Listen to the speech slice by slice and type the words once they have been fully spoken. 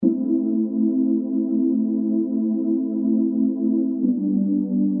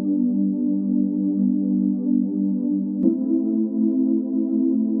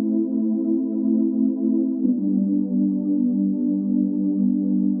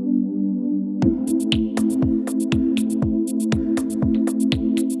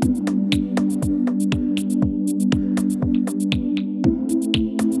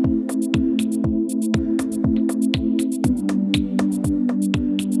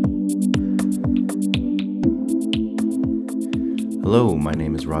Hello, my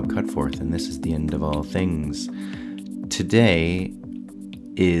name is Rob Cutforth, and this is The End of All Things. Today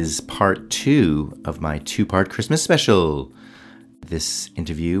is part 2 of my 2-part Christmas special. This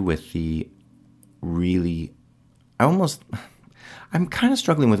interview with the I'm kind of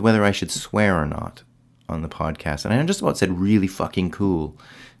struggling with whether I should swear or not on the podcast, and I just about said really fucking cool,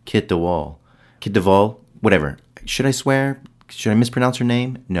 Kit de Waal. Kit de Waal, whatever. Should I swear? Should I mispronounce her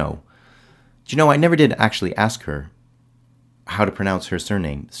name? No. Do you know, I never did actually ask her how to pronounce her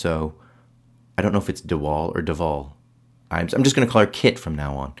surname, so I don't know if it's de Waal or de Waal. I'm just going to call her Kit from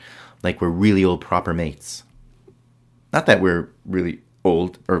now on, like we're really old proper mates. Not that we're really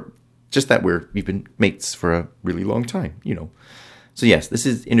old, or just that we've been mates for a really long time, you know. So yes, this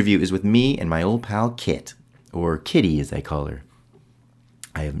interview is with me and my old pal Kit, or Kitty as I call her.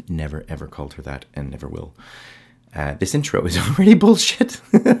 I have never ever called her that and never will. This intro is already bullshit.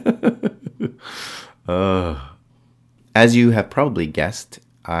 As you have probably guessed,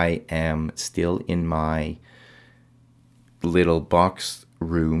 I am still in my little box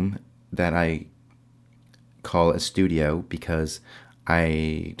room that I call a studio because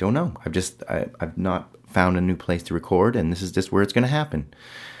I don't know. I've not found a new place to record, and this is just where it's going to happen.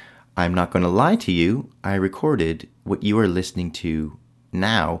 I'm not going to lie to you. I recorded what you are listening to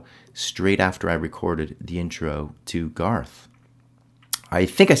now straight after I recorded the intro to Garth. I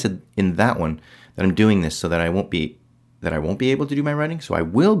think I said in that one that I'm doing this so that I won't be able to do my writing, so I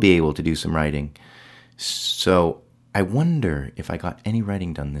will be able to do some writing. So I wonder if I got any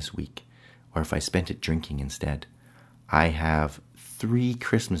writing done this week, or if I spent it drinking instead. I have 3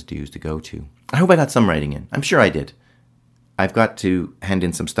 Christmas dues to go to. I hope I got some writing in. I'm sure I did. I've got to hand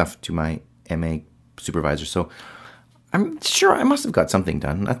in some stuff to my MA supervisor, so I'm sure I must have got something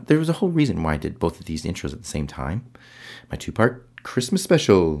done. There was a whole reason why I did both of these intros at the same time. My 2-part Christmas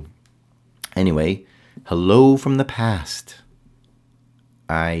special. Anyway, hello from the past.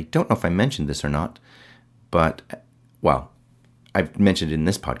 I don't know if I mentioned this or not, but, well, I've mentioned it in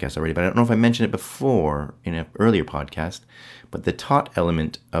this podcast already, but I don't know if I mentioned it before in an earlier podcast, but the TEOAT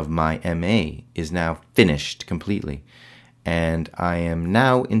element of my MA is now finished completely, and I am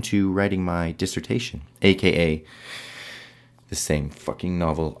now into writing my dissertation, aka the same fucking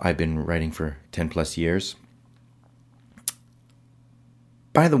novel I've been writing for 10 plus years.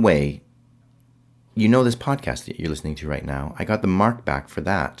 By the way, you know this podcast that you're listening to right now, I got the mark back for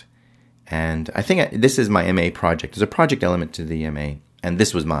that. And I think this is my MA project. There's a project element to the MA, and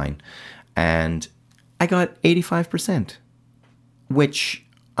this was mine. And I got 85%, which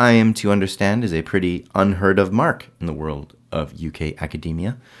I am to understand is a pretty unheard of mark in the world of UK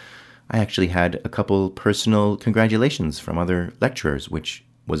academia. I actually had a couple personal congratulations from other lecturers, which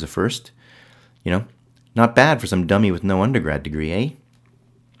was a first. You know, not bad for some dummy with no undergrad degree, eh?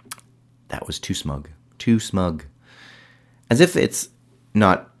 That was too smug. Too smug. As if this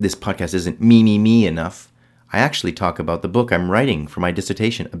podcast isn't me enough, I actually talk about the book I'm writing for my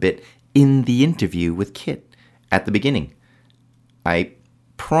dissertation a bit in the interview with Kit at the beginning. I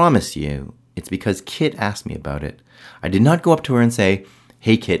promise you, it's because Kit asked me about it. I did not go up to her and say,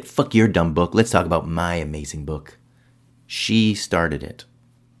 "Hey Kit, fuck your dumb book, let's talk about my amazing book." She started it.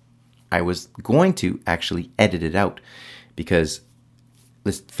 I was going to actually edit it out because,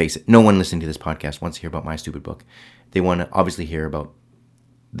 let's face it, no one listening to this podcast wants to hear about my stupid book. They want to obviously hear about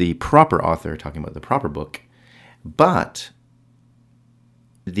the proper author talking about the proper book. But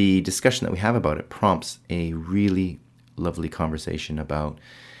the discussion that we have about it prompts a really lovely conversation about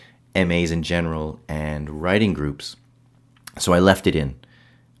MAs in general and writing groups. So I left it in.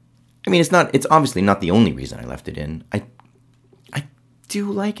 I mean, it's obviously not the only reason I left it in. I do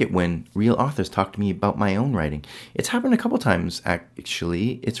like it when real authors talk to me about my own writing. It's happened a couple times,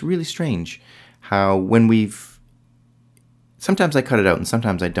 actually. It's really strange how sometimes I cut it out and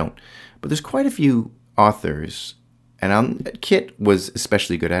sometimes I don't. But there's quite a few authors, and Kit was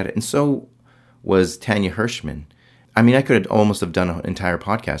especially good at it, and so was Tanya Hirschman. I mean, I could almost have done an entire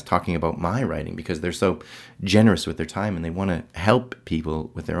podcast talking about my writing because they're so generous with their time and they want to help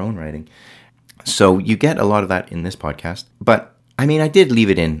people with their own writing. So you get a lot of that in this podcast. But, I mean, I did leave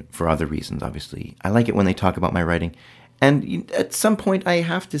it in for other reasons, obviously. I like it when they talk about my writing. And at some point, I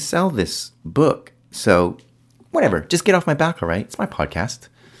have to sell this book. So, whatever. Just get off my back, all right? It's my podcast.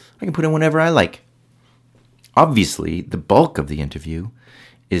 I can put in whatever I like. Obviously, the bulk of the interview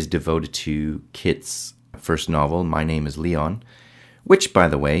is devoted to Kit's first novel, My Name is Leon, which, by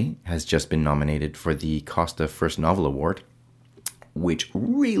the way, has just been nominated for the Costa First Novel Award, which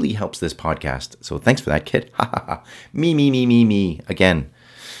really helps this podcast. So thanks for that, Kit. Ha ha ha. Me. Again.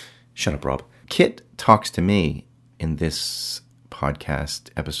 Shut up, Rob. Kit talks to me in this podcast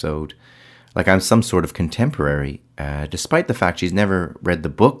episode like I'm some sort of contemporary, despite the fact she's never read the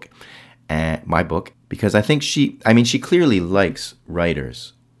book, my book, because I think she clearly likes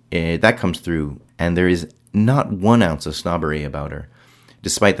writers. That comes through, and there is not 1 ounce of snobbery about her,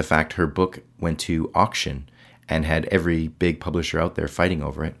 despite the fact her book went to auction and had every big publisher out there fighting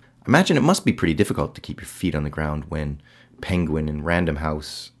over it. Imagine it must be pretty difficult to keep your feet on the ground when Penguin and Random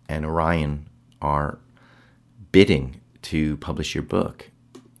House and Orion are bidding to publish your book,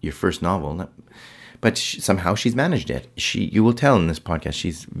 your first novel. But somehow she's managed it. You will tell in this podcast,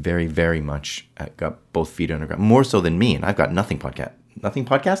 she's very, very much got both feet on the ground, more so than me. And I've got nothing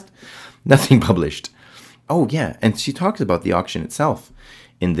published. Oh yeah, and she talks about the auction itself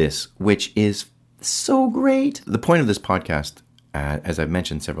in this, which is so great. The point of this podcast, as I've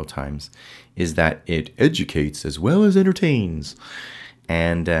mentioned several times, is that it educates as well as entertains.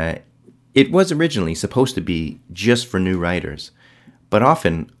 And it was originally supposed to be just for new writers. But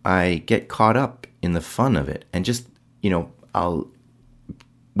often I get caught up in the fun of it. And just, when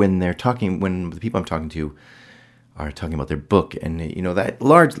the people I'm talking to are talking about their book, and, that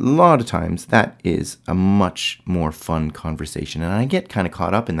lot of times that is a much more fun conversation. And I get kind of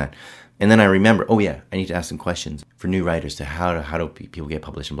caught up in that. And then I remember, oh yeah, I need to ask some questions for new writers to how do people get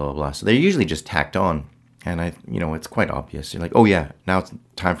published and blah, blah, blah. So they're usually just tacked on. And it's quite obvious. You're like, oh yeah, now it's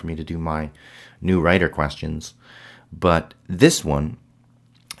time for me to do my new writer questions. But this one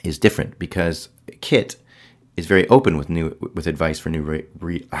is different because Kit is very open with advice for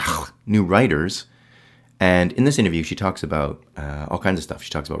new writers. And in this interview, she talks about all kinds of stuff. She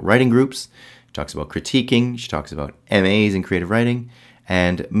talks about writing groups. She talks about critiquing. She talks about MAs in creative writing.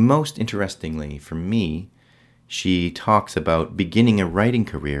 And most interestingly for me, she talks about beginning a writing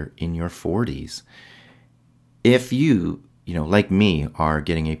career in your 40s. If you, like me, are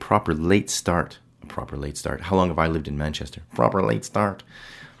getting a proper late start, how long have I lived in Manchester? Proper late start.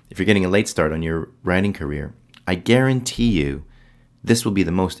 If you're getting a late start on your writing career, I guarantee you this will be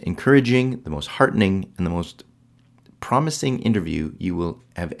the most encouraging, the most heartening, and the most promising interview you will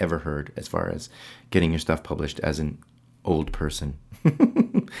have ever heard as far as getting your stuff published as an old person.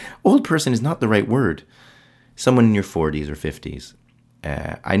 Old person is not the right word. Someone in your 40s or 50s.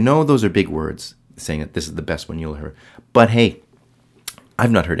 I know those are big words, saying that this is the best one you'll hear. But hey, I've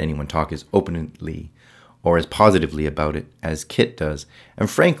not heard anyone talk as openly or as positively about it as Kit does. And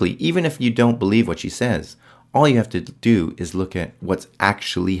frankly, even if you don't believe what she says, all you have to do is look at what's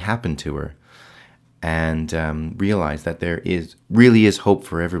actually happened to her and realize that there really is hope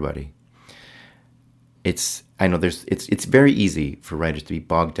for everybody. It's very easy for writers to be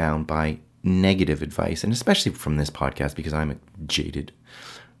bogged down by negative advice, and especially from this podcast because I'm a jaded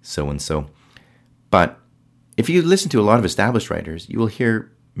so-and-so. But if you listen to a lot of established writers, you will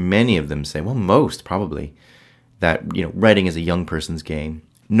hear many of them say, well, most probably, that writing is a young person's game.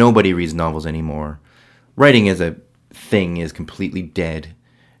 Nobody reads novels anymore. Writing as a thing is completely dead.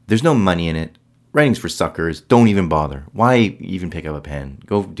 There's no money in it. Writing's for suckers. Don't even bother. Why even pick up a pen?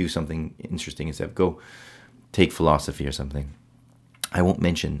 Go do something interesting instead. Go take philosophy or something. I won't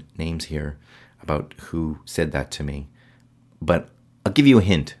mention names here about who said that to me, but I'll give you a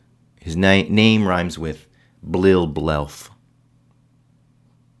hint. His name rhymes with Blil Blelf.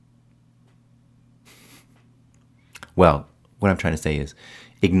 Well, what I'm trying to say is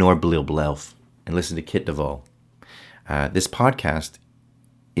ignore Blil Blelf and listen to Kit de Waal. This podcast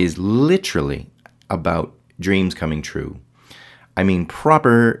is literally about dreams coming true. I mean,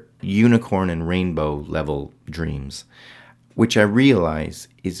 proper unicorn and rainbow level dreams, which I realize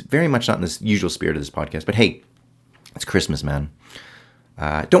is very much not in the usual spirit of this podcast. But hey, it's Christmas, man.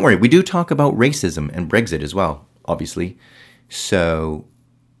 Don't worry, we do talk about racism and Brexit as well, obviously. So,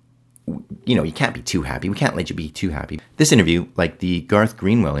 you can't be too happy. We can't let you be too happy. This interview, like the Garth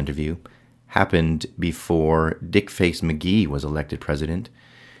Greenwell interview, happened before Dickface McGee was elected president,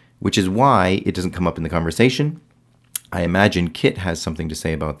 which is why it doesn't come up in the conversation. I imagine Kit has something to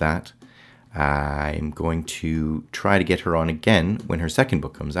say about that. I'm going to try to get her on again when her second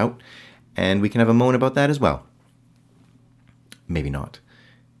book comes out, and we can have a moan about that as well. Maybe not.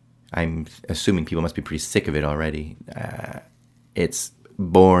 I'm assuming people must be pretty sick of it already. It's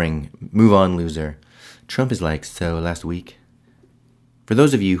boring. Move on, loser. Trump is like, so last week. For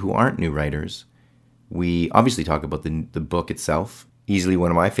those of you who aren't new writers, we obviously talk about the book itself. Easily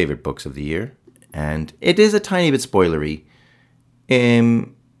one of my favorite books of the year. And it is a tiny bit spoilery. I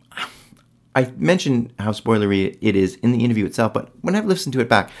mentioned how spoilery it is in the interview itself, but when I've listened to it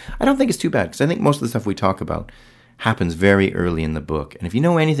back, I don't think it's too bad, because I think most of the stuff we talk about happens very early in the book. And if you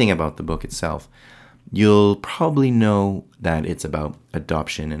know anything about the book itself, you'll probably know that it's about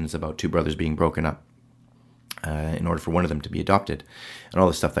adoption, and it's about two brothers being broken up in order for one of them to be adopted, and all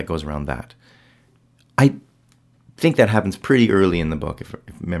the stuff that goes around that. I think that happens pretty early in the book, if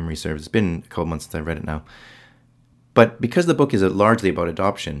memory serves. It's been a couple months since I read it now. But because the book is largely about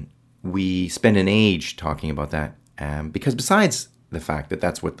adoption, we spend an age talking about that. Because besides the fact that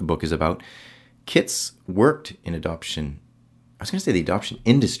that's what the book is about, Kit's worked in adoption. I was going to say the adoption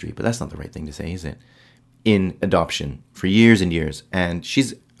industry, but that's not the right thing to say, is it? In adoption for years and years. And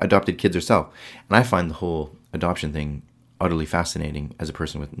she's adopted kids herself. And I find the whole adoption thing utterly fascinating as a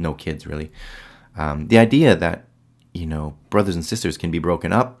person with no kids, really. The idea that, brothers and sisters can be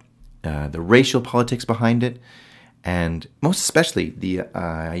broken up, the racial politics behind it, and most especially the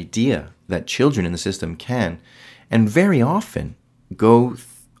idea that children in the system can, and very often, go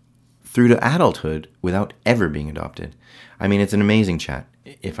through to adulthood without ever being adopted. I mean, it's an amazing chat,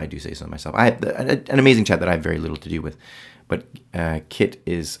 if I do say so myself. An amazing chat that I have very little to do with. But Kit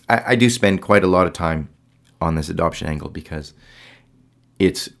is... I do spend quite a lot of time on this adoption angle because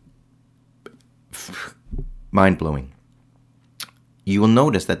it's mind-blowing. You will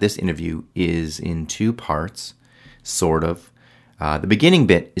notice that this interview is in two parts, sort of. The beginning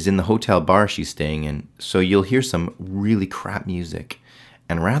bit is in the hotel bar she's staying in, so you'll hear some really crap music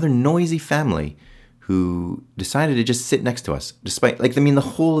and a rather noisy family who decided to just sit next to us, despite, the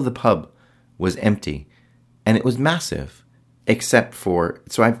whole of the pub was empty, and it was massive, except for,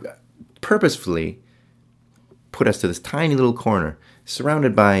 so I've purposefully put us to this tiny little corner,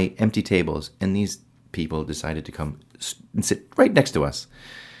 surrounded by empty tables, and these people decided to come and sit right next to us.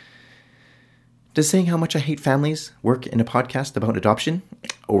 Does saying how much I hate families work in a podcast about adoption?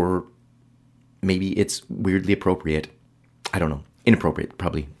 Or maybe it's weirdly appropriate. I don't know. Inappropriate,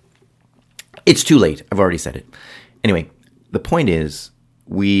 probably. It's too late. I've already said it. Anyway, the point is,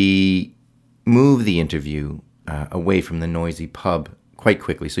 we move the interview away from the noisy pub quite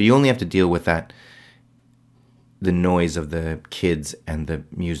quickly. So you only have to deal with the noise of the kids and the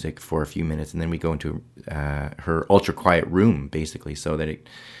music for a few minutes, and then we go into her ultra quiet room, basically. So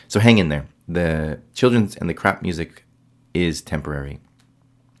hang in there. The children's and the crap music is temporary.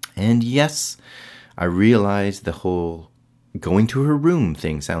 And yes, I realize the whole going to her room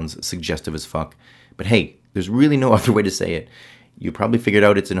thing sounds suggestive as fuck. But hey, there's really no other way to say it. You probably figured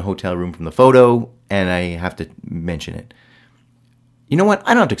out it's in a hotel room from the photo, and I have to mention it. You know what?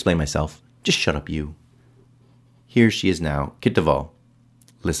 I don't have to explain myself. Just shut up, you. Here she is now, Kit de Waal.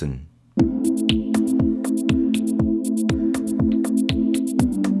 Listen.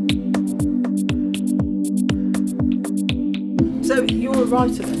 So you're a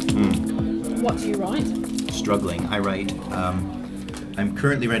writer then? What do you write? Struggling. I write. I'm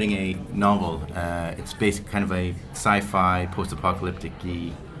currently writing a novel. It's basically kind of a sci-fi,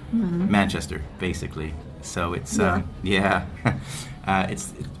 post-apocalyptic-y Manchester, basically. So it's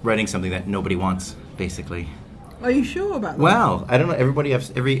it's writing something that nobody wants, basically. Are you sure about that? Well, I don't know.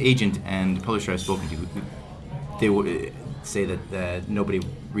 Every agent and publisher I've spoken to, they would say that nobody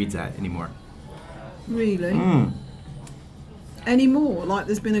reads that anymore. Really? Any more? Like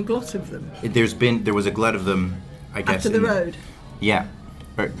there's been a glut of them? There was a glut of them, I guess. After the road? Yeah,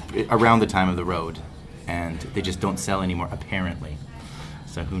 around the time of the road, and they just don't sell anymore, apparently.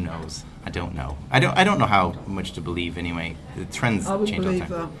 So who knows? I don't know. I don't know how much to believe anyway. The trends I would change all the time.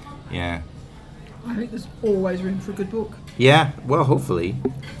 believe that. Yeah. I think there's always room for a good book. Yeah. Well, hopefully.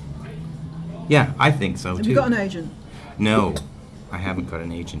 Yeah, I think so too. Have you got an agent? No, I haven't got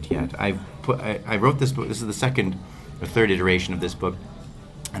an agent yet. I wrote this book. This is the second or third iteration of this book,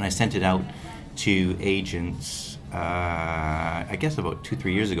 and I sent it out to agents. I guess about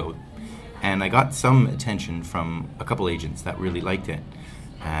 2-3 years ago, and I got some attention from a couple agents that really liked it,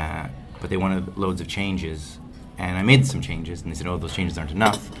 but they wanted loads of changes, and I made some changes, and they said, "Oh, those changes aren't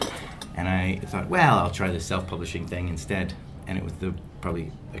enough," and I thought, well, I'll try the self-publishing thing instead, and it was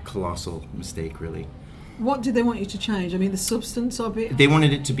probably a colossal mistake, really. What did they want you to change? I mean, the substance of it? They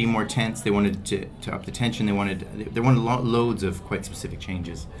wanted it to be more tense. They wanted to up the tension. They wanted loads of quite specific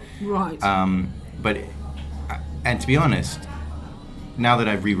changes. Right. And to be honest, now that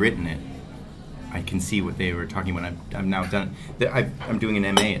I've rewritten it, I can see what they were talking about. I've now done. I'm doing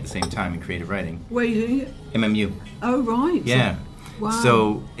an MA at the same time in creative writing. Where are you doing it? MMU. Oh, right. Yeah. Wow.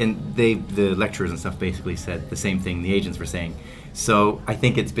 So, and the lecturers and stuff basically said the same thing the agents were saying. So I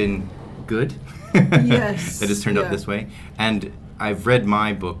think it's been good. Yes. That it's turned out this way. And I've read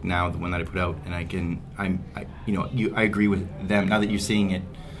my book now, the one that I put out, and I agree with them now that you're seeing it.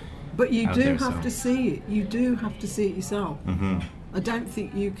 But you do have to see it. You do have to see it yourself. Mm-hmm. I don't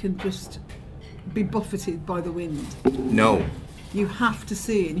think you can just be buffeted by the wind. No. You have to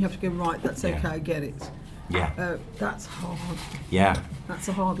see it, and you have to go, right, that's okay, I get it. Yeah. That's hard. Yeah. That's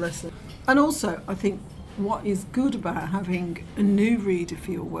a hard lesson. And also, I think what is good about having a new reader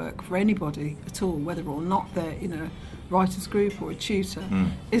for your work, for anybody at all, whether or not they're in a writer's group or a tutor,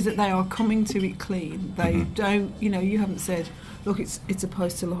 is that they are coming to it clean. They don't, you haven't said, look, it's a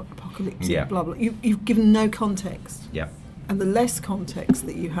post-apocalyptic, blah, blah. You've given no context. Yeah. And the less context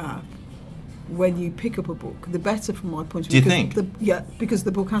that you have when you pick up a book, the better from my point of view. view. Do you think? Because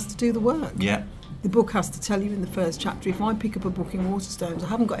the book has to do the work. Yeah. The book has to tell you in the first chapter. If I pick up a book in Waterstones, I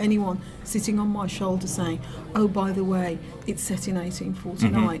haven't got anyone sitting on my shoulder saying, oh, by the way, it's set in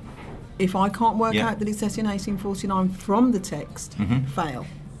 1849. If I can't work out that it's set in 1849 from the text, fail.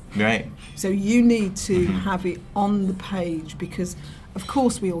 Right. So you need to have it on the page, because of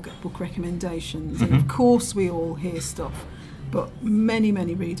course we all get book recommendations and of course we all hear stuff, but many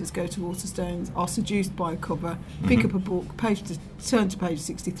readers go to Waterstones, are seduced by a cover, pick up a book, turn to page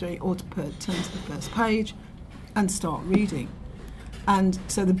 63 or turn to the first page and start reading. And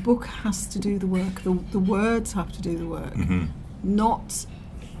so the book has to do the work, the words have to do the work, not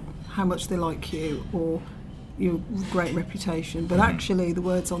how much they like you or your great reputation, but actually the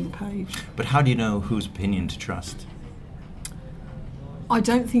words on the page. But how do you know whose opinion to trust? I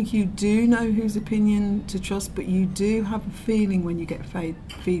don't think you do know whose opinion to trust, but you do have a feeling when you get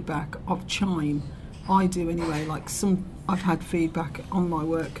feedback of chime. I do anyway. I've had feedback on my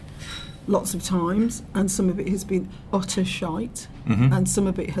work lots of times, and some of it has been utter shite, and some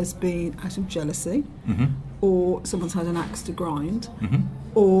of it has been out of jealousy, or someone's had an axe to grind,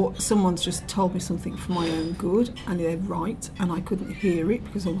 or someone's just told me something for my own good, and they're right, and I couldn't hear it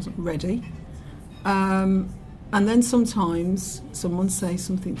because I wasn't ready. And then sometimes someone says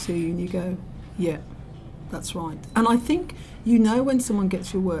something to you and you go, yeah, that's right. And I think you know when someone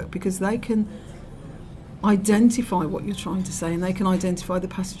gets your work because they can identify what you're trying to say, and they can identify the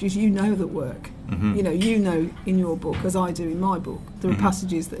passages that work. You know in your book, as I do in my book, there are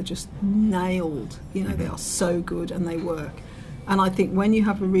passages that are just nailed. They are so good and they work. And I think when you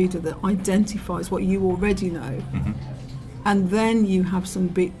have a reader that identifies what you already know, and then you have some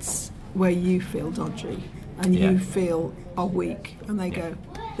bits where you feel dodgy and you feel are weak, and they go,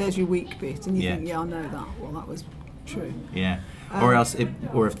 there's your weak bit, and you think, I know that. Well, that was true. Yeah. Or else,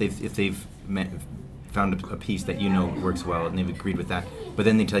 if they've found a piece that works well and they've agreed with that, but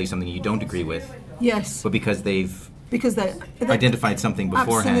then they tell you something you don't agree with. Yes. But because they identified something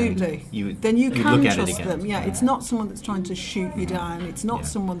beforehand, absolutely. then you can look at trust it again. them. Yeah, it's not someone that's trying to shoot you down. It's not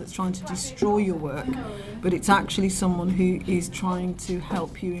someone that's trying to destroy your work, but it's actually someone who is trying to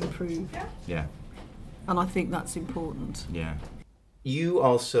help you improve. Yeah. And I think that's important. Yeah. You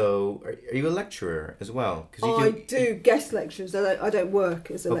also are you a lecturer as well? I do guest lectures. I don't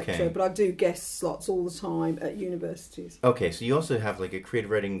work as a lecturer, but I do guest slots all the time at universities. Okay, so you also have like a creative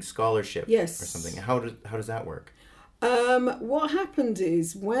writing scholarship, or something. How does that work? What happened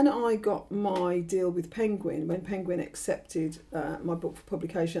is when I got my deal with Penguin, when Penguin accepted my book for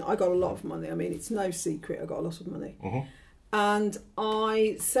publication, I got a lot of money. I mean, it's no secret I got a lot of money. And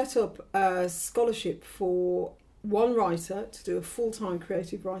I set up a scholarship for one writer to do a full-time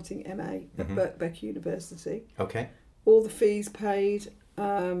creative writing MA at Birkbeck University. Okay. All the fees paid,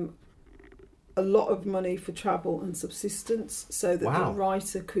 a lot of money for travel and subsistence so that the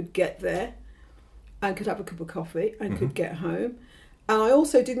writer could get there and could have a cup of coffee and could get home. And I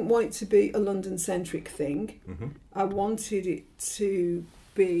also didn't want it to be a London-centric thing. I wanted it to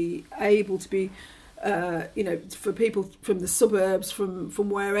be able to be for people from the suburbs, from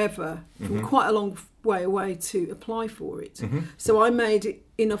wherever, from quite a long way away to apply for it. So I made it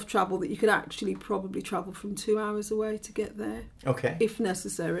enough travel that you could actually probably travel from 2 hours away to get there, if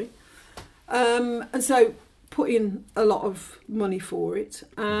necessary. And so put in a lot of money for it,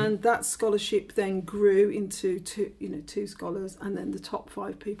 and that scholarship then grew into two scholars, and then the top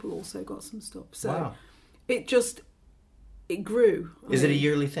 5 people also got some stuff. So it grew. Is it a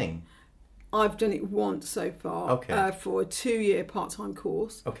yearly thing? I've done it once so far for a 2-year part-time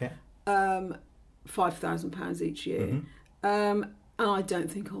course. £5,000 each year. And I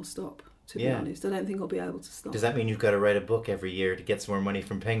don't think I'll stop, to be honest. I don't think I'll be able to stop. Does that mean you've got to write a book every year to get some more money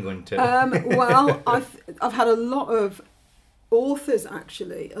from Penguin? Well, I've had a lot of authors,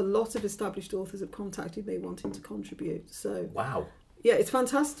 actually. A lot of established authors have contacted me wanting to contribute. So yeah, it's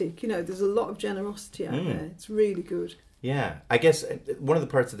fantastic. There's a lot of generosity out there. It's really good. Yeah, I guess one of the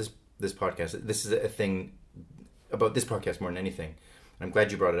parts of this podcast, this is a thing about this podcast more than anything. I'm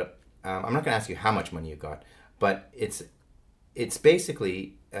glad you brought it up. I'm not going to ask you how much money you got, but it's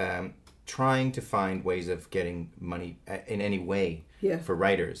basically trying to find ways of getting money in any way for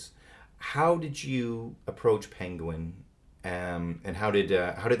writers. How did you approach Penguin, and how did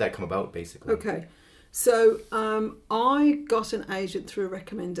that come about, basically? Okay, So I got an agent through a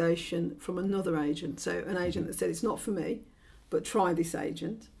recommendation from another agent. So an agent that said, it's not for me, but try this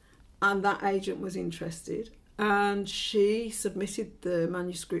agent. And that agent was interested. And she submitted the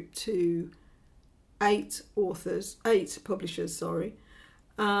manuscript to 8 publishers,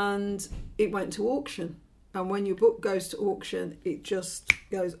 and it went to auction. And when your book goes to auction, it just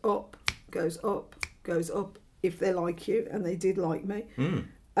goes up, goes up, goes up, if they like you, and they did like me.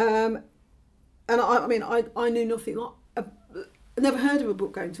 And I knew nothing. I never heard of a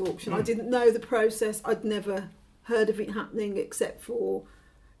book going to auction. I didn't know the process. I'd never heard of it happening except for,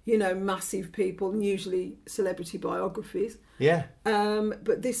 massive people, and usually celebrity biographies. Yeah.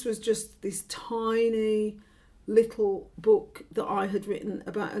 But this was just this tiny little book that I had written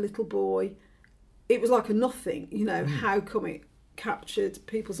about a little boy. It was like a nothing, how come it captured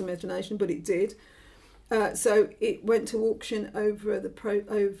people's imagination, but it did. So it went to auction over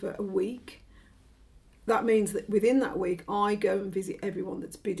a week. That means that within that week, I go and visit everyone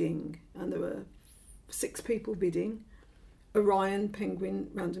that's bidding. And there were 6 people bidding. Orion, Penguin,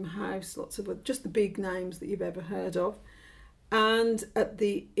 Random House, lots of just the big names that you've ever heard of. And at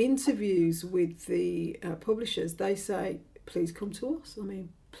the interviews with the publishers, they say, please come to us.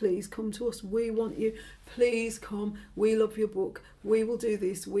 Please come to us. We want you. Please come. We love your book. We will do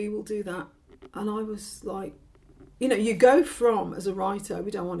this. We will do that. And I was like, you go from, as a writer,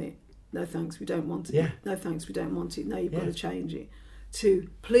 we don't want it. No thanks, we don't want it. Yeah. No thanks, we don't want it. No, you've got to change it. To,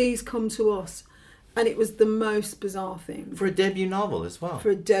 please come to us. And it was the most bizarre thing. For a debut novel as well? For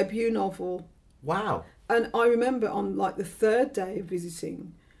a debut novel. Wow. And I remember on the 3rd day of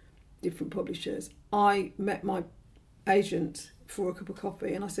visiting different publishers, I met my agent for a cup of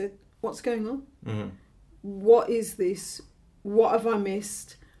coffee and I said, what's going on? Mm-hmm. What is this? What have I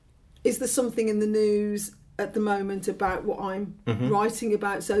missed? Is there something in the news at the moment about what I'm writing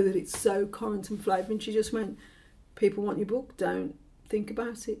about so that it's so current and flavouring? She just went, people want your book, don't think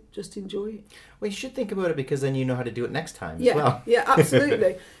about it, just enjoy it. Well, you should think about it because then you know how to do it next time as well. Yeah,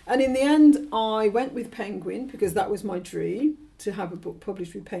 absolutely. And in the end, I went with Penguin because that was my dream, to have a book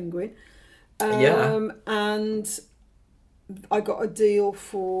published with Penguin. And I got a deal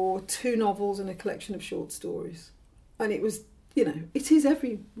for 2 novels and a collection of short stories. And it was, it is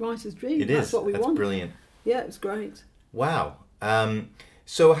every writer's dream. That's what we want. That's brilliant. Yeah, it was great. Wow.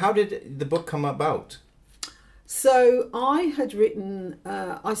 So how did the book come about? So I had written,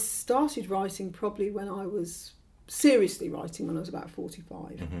 I started writing probably when I was seriously writing when I was about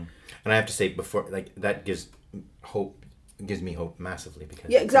 45. Mm-hmm. And I have to say before, that gives me hope massively because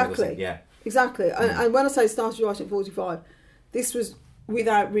exactly. Exactly. And when I say started writing at 45, this was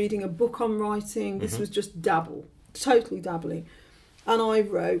without reading a book on writing. This was just totally dabbling. And I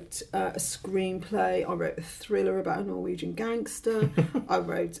wrote a screenplay, I wrote a thriller about a Norwegian gangster, I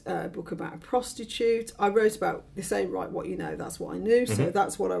wrote a book about a prostitute, I wrote about, they say write what you know, that's what I knew, so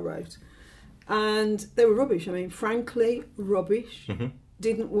that's what I wrote. And they were rubbish, frankly, rubbish,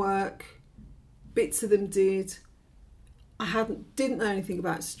 didn't work, bits of them did. I didn't know anything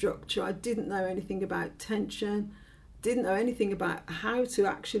about structure, I didn't know anything about tension, didn't know anything about how to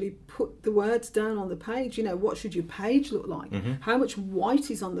actually put the words down on the page. What should your page look like? How much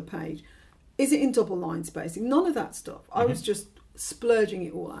white is on the page? Is it in double line spacing? None of that stuff. I was just splurging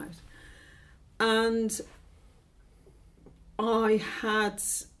it all out. And I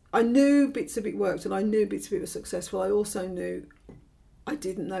knew bits of it worked and I knew bits of it was successful. I also knew I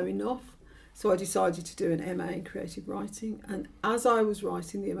didn't know enough. So I decided to do an MA in creative writing. And as I was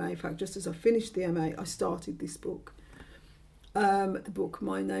writing the MA, in fact, just as I finished the MA, I started this book. The book,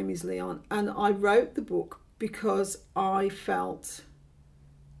 My Name is Leon. And I wrote the book because I felt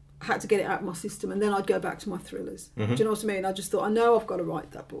I had to get it out of my system and then I'd go back to my thrillers. Do you know what I mean? I just thought, I know I've got to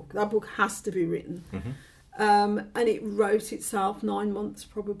write that book. That book has to be written. And it wrote itself 9 months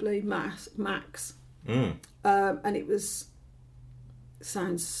probably, max. And it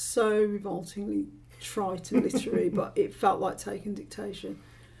sounds so revoltingly trite and literary, but it felt like taking dictation.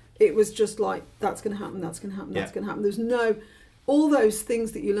 It was just like, that's going to happen, that's going to happen, that's going to happen. There's all those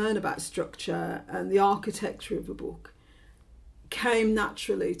things that you learn about structure and the architecture of a book came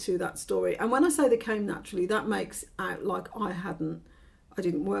naturally to that story. And when I say they came naturally, that makes out like I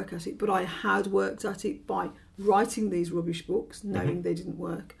didn't work at it, but I had worked at it by writing these rubbish books, knowing they didn't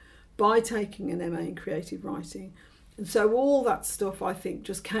work, by taking an MA in creative writing. And so all that stuff, I think,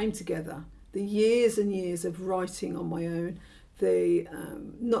 just came together. The years and years of writing on my own, the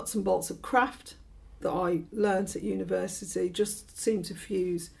nuts and bolts of craft that I learnt at university just seemed to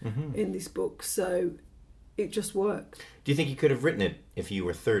fuse in this book. So it just worked. Do you think you could have written it if you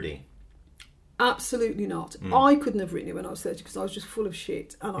were 30? Absolutely not. I couldn't have written it when I was 30 because I was just full of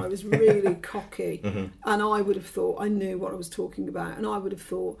shit and I was really cocky, and I would have thought I knew what I was talking about, and I would have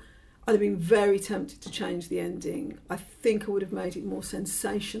thought I'd have been very tempted to change the ending. I think I would have made it more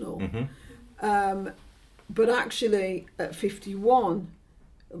sensational. But actually at 51,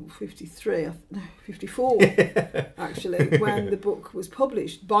 53, no, 54 actually, when the book was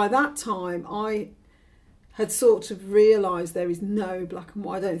published, by that time I had sort of realised there is no black and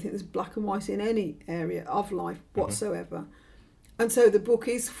white. I don't think there's black and white in any area of life whatsoever. And so the book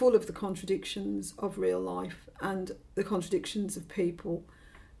is full of the contradictions of real life and the contradictions of people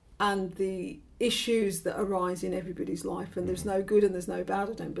and the issues that arise in everybody's life. And there's no good and there's no bad.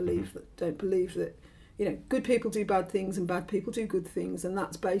 I don't believe that good people do bad things and bad people do good things. And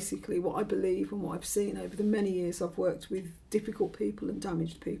that's basically what I believe and what I've seen over the many years I've worked with difficult people and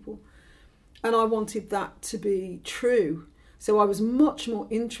damaged people. And I wanted that to be true. So I was much more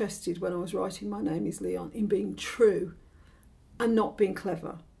interested when I was writing My Name is Leon in being true and not being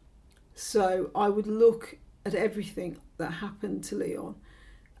clever. So I would look at everything that happened to Leon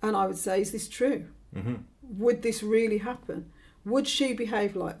and I would say, is this true? Would this really happen? Would she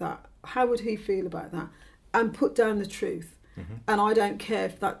behave like that? How would he feel about that? And put down the truth. And I don't care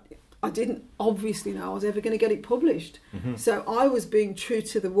if that... I didn't obviously know I was ever going to get it published. So I was being true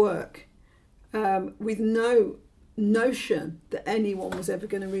to the work. With no notion that anyone was ever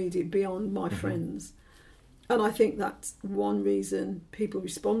going to read it beyond my friends. And I think that's one reason people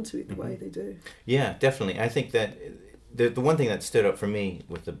respond to it the way they do. Yeah, definitely. I think that the one thing that stood out for me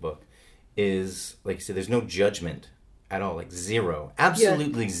with the book is, like you said, there's no judgment at all, like zero.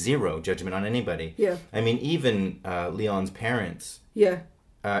 Absolutely zero judgment on anybody. Yeah. I mean, even Leon's parents. Yeah.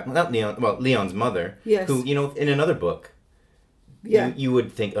 Not Leon, well, Leon's mother. Yes. Who, in another book, you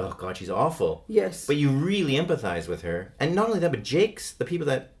would think, oh God, she's awful. Yes. But you really empathize with her. And not only that, but the people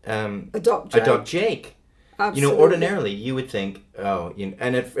that adopt Jake. Absolutely. Ordinarily you would think,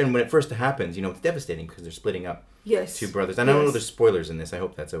 and when it first happens, it's devastating because they're splitting up two brothers. And I don't know there's spoilers in this. I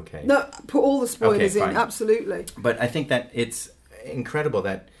hope that's okay. No, put all the spoilers in, absolutely. But I think that it's incredible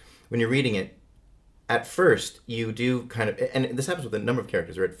that when you're reading it, at first you do kind of, and this happens with a number of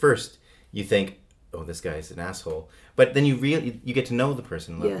characters, where at first you think, oh, this guy's an asshole. But then you get to know the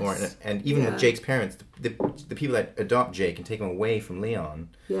person a lot more. And even with Jake's parents, the people that adopt Jake and take him away from Leon,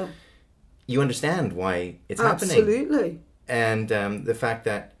 you understand why it's happening. Absolutely. And the fact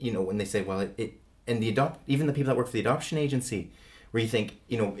that, when they say, well, even the people that work for the adoption agency, where you think,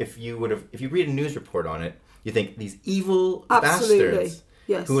 if you read a news report on it, you think these evil bastards.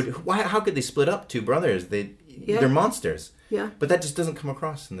 Yes. How could they split up two brothers? They're monsters. Yeah. But that just doesn't come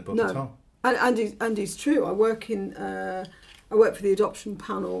across in the book at all. And it's true. I work for the adoption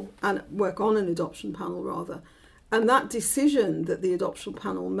panel and work on an adoption panel rather. And that decision that the adoption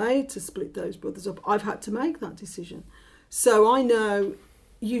panel made to split those brothers up, I've had to make that decision. So I know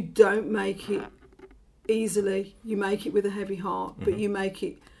you don't make it easily. You make it with a heavy heart, but you make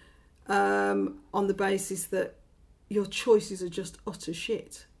it on the basis that your choices are just utter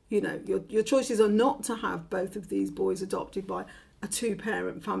shit. Your choices are not to have both of these boys adopted by a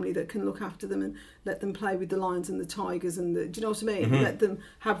two-parent family that can look after them and let them play with the lions and the tigers and do you know what I mean? Let them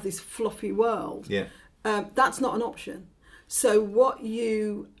have this fluffy world. Yeah. That's not an option. So what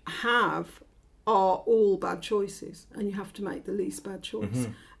you have are all bad choices, and you have to make the least bad choice.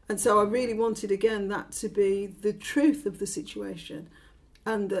 And so I really wanted, again, that to be the truth of the situation,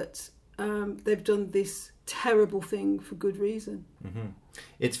 and that they've done this terrible thing for good reason.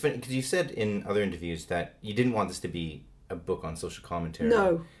 It's funny because you said in other interviews that you didn't want this to be a book on social commentary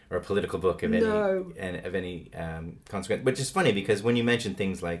or a political book of any consequence. Which is funny because when you mention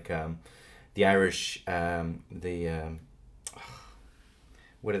things like the Irish,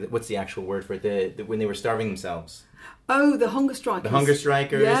 what's the actual word for it? When they were starving themselves. Oh, the hunger strikers. The hunger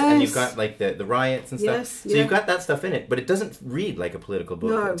strikers, and you've got like the riots and stuff. Yes, so you've got that stuff in it, but it doesn't read like a political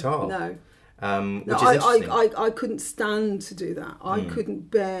book at all. No. Which is interesting. I couldn't stand to do that. I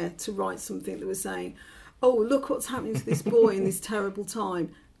couldn't bear to write something that was saying, oh, look what's happening to this boy in this terrible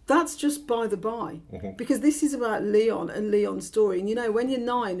time. That's just by the by. Because this is about Leon and Leon's story. And when you're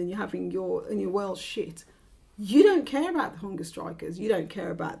 9 and you're having your world shit, you don't care about the hunger strikers. You don't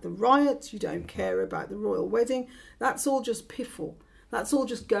care about the riots. You don't care about the royal wedding. That's all just piffle. That's all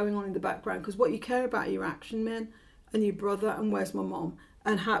just going on in the background. Because what you care about are your action men and your brother and where's my mom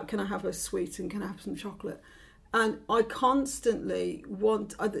and how can I have a sweet and can I have some chocolate. And I constantly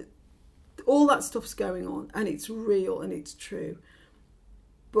want... all that stuff's going on and it's real and it's true.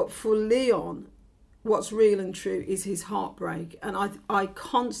 But for Leon, what's real and true is his heartbreak. And I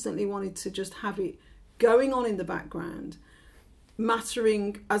constantly wanted to just have it going on in the background,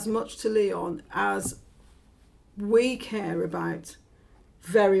 mattering as much to Leon as we care about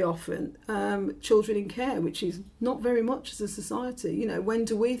very often children in care, which is not very much as a society. You know, when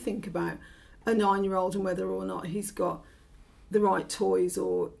do we think about a 9-year-old and whether or not he's got the right toys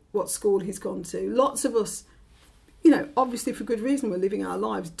or what school he's gone to? Lots of us, you know, obviously for good reason, we're living our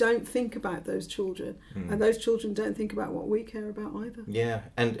lives, don't think about those children. And those children don't think about what we care about either. Yeah,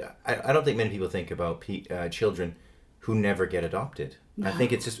 and I don't think many people think about children who never get adopted. No. I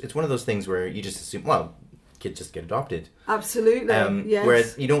think it's one of those things where you just assume, well, kids just get adopted. Absolutely, yes.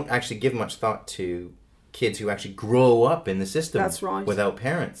 Whereas you don't actually give much thought to kids who actually grow up in the system. That's right. Without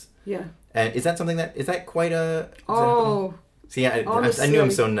parents. Yeah. And is that something is that quite a... Oh, see, I knew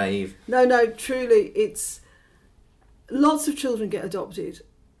I'm so naive. No, truly, it's... Lots of children get adopted.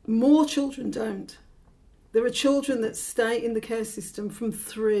 More children don't. There are children that stay in the care system from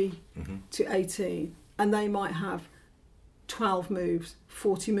 3 to 18, and they might have 12 moves,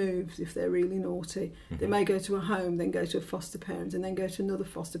 40 moves if they're really naughty. They may go to a home, then go to a foster parent, and then go to another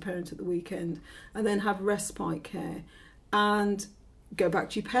foster parent at the weekend, and then have respite care, and go back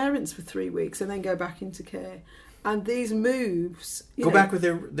to your parents for 3 weeks, and then go back into care. And these moves... Go back with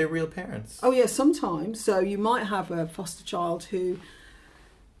their real parents. Oh, yeah, sometimes. So you might have a foster child who,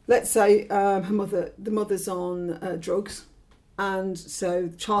 let's say the mother's on drugs, and so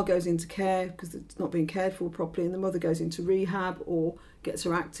the child goes into care because it's not being cared for properly, and the mother goes into rehab or gets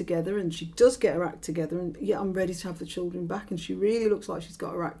her act together, and she does get her act together, and I'm ready to have the children back, and she really looks like she's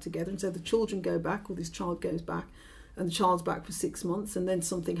got her act together, and so the children go back, or this child goes back, and the child's back for 6 months, and then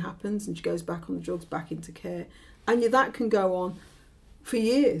something happens and she goes back on the drugs, back into care. And that can go on for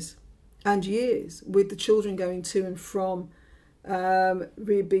years and years, with the children going to and from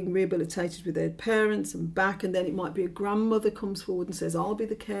being rehabilitated with their parents and back, and then it might be a grandmother comes forward and says, I'll be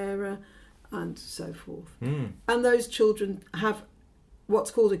the carer, and so forth. And those children have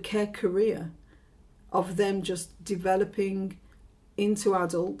what's called a care career of them just developing into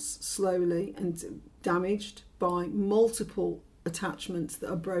adults slowly and damaged by multiple attachments that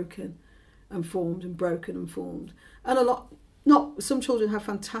are broken and formed and broken and formed. And some children have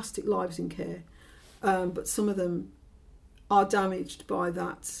fantastic lives in care, but some of them are damaged by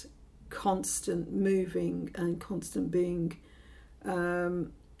that constant moving and constant being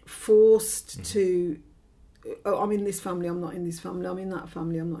forced to, I'm in this family, I'm not in this family, I'm in that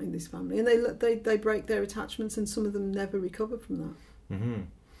family, I'm not in this family. And they break their attachments, and some of them never recover from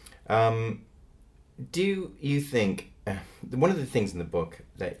that. Do you think, one of the things in the book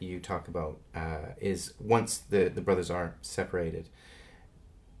that you talk about is once the brothers are separated,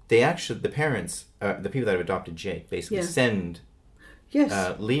 the parents, the people that have adopted Jake, basically send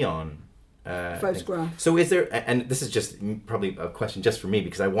Leon photograph. So is there, and this is just probably a question just for me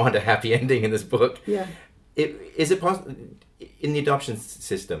because I want a happy ending in this book. Yeah. Is it possible, in the adoption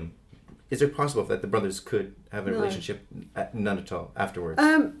system, is it possible that the brothers could have a relationship, none at all, afterwards?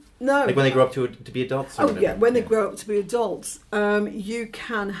 No. Like when they grow up to be adults? Or whatever? Yeah, when they grow up to be adults. You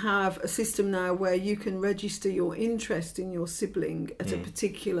can have a system now where you can register your interest in your sibling at a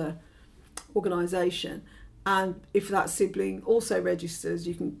particular organisation. And if that sibling also registers,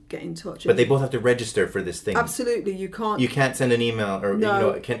 you can get in touch. But they both have to register for this thing. Absolutely, you can't. You can't send an email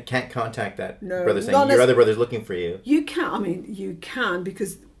or can't contact that brother saying Not your other brother's looking for you. You can. I mean, you can,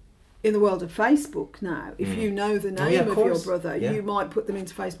 because in the world of Facebook now, if you know the name of your brother, you might put them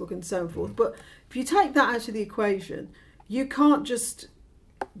into Facebook and so forth. But if you take that out of the equation, you can't just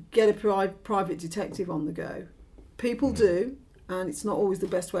get a private detective on the go. People do. And it's not always the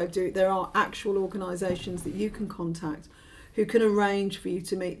best way of doing it. There are actual organisations that you can contact who can arrange for you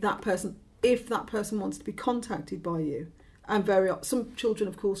to meet that person if that person wants to be contacted by you. And some children,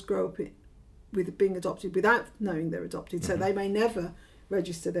 of course, grow up with being adopted without knowing they're adopted, so they may never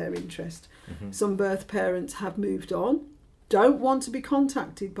register their interest. Some birth parents have moved on, don't want to be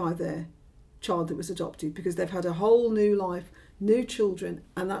contacted by their child that was adopted because they've had a whole new life, new children,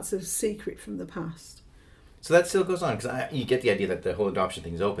 and that's a secret from the past. So that still goes on, because you get the idea that the whole adoption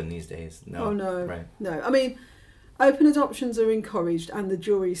thing is open these days. No. Oh, no. Right. No. I mean, open adoptions are encouraged, and the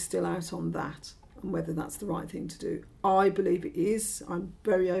jury's still out on that, and whether that's the right thing to do. I believe it is. I'm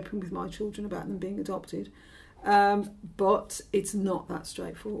very open with my children about them being adopted. But it's not that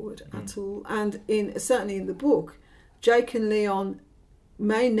straightforward at all. And certainly in the book, Jake and Leon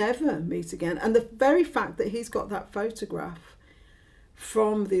may never meet again. And the very fact that he's got that photograph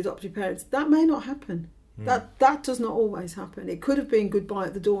from the adoptive parents, that may not happen. That does not always happen. It could have been goodbye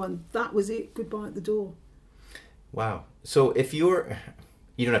at the door, and that was it, goodbye at the door. Wow. So if you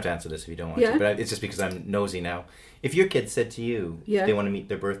don't have to answer this if you don't want to, but it's just because I'm nosy now. If your kid said to you they want to meet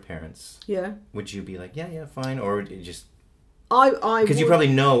their birth parents, would you be like, yeah, fine, or would you just... Because you probably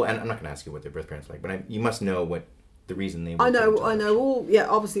know, and I'm not going to ask you what their birth parents are like, but you must know what the reason they were. I know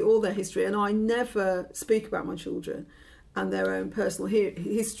obviously all their history, and I never speak about my children and their own personal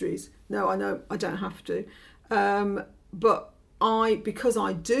histories. No, I know I don't have to, but because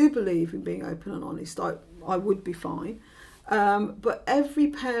I do believe in being open and honest, I would be fine. But every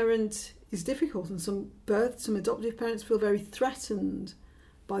parent is difficult, and some adoptive parents feel very threatened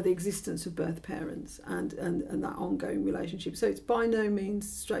by the existence of birth parents and that ongoing relationship. So it's by no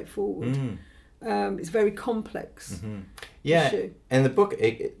means straightforward. It's very complex. issue. And the book,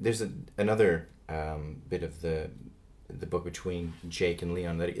 there's another bit of the book between Jake and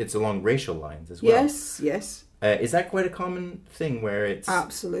Leon that it's along racial lines as well. Yes. Is that quite a common thing where it's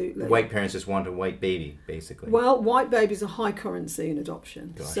absolutely white parents just want a white baby, basically? Well, white babies are high currency in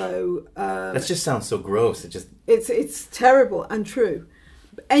adoption. Gosh. So that just sounds so gross. It's terrible and true.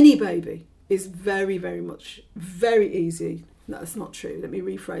 Any baby is very, very much very easy. No, that's not true. Let me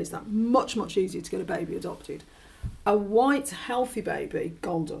rephrase that. Much, much easier to get a baby adopted. A white, healthy baby,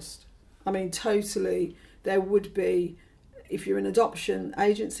 gold dust. I mean, totally. There would be, if you're an adoption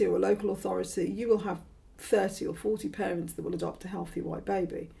agency or a local authority, you will have 30 or 40 parents that will adopt a healthy white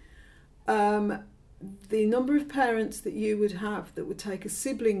baby. The number of parents that you would have that would take a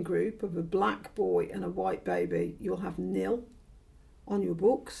sibling group of a black boy and a white baby, you'll have nil on your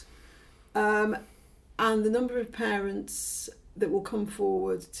books. And the number of parents that will come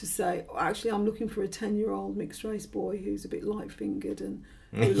forward to say, actually, I'm looking for a 10-year-old mixed race boy who's a bit light-fingered and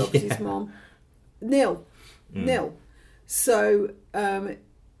who loves his mom. Nil. So,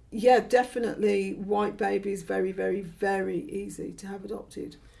 definitely white babies, very, very, very easy to have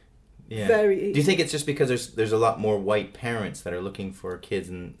adopted. Yeah. Very easy. Do you think it's just because there's a lot more white parents that are looking for kids,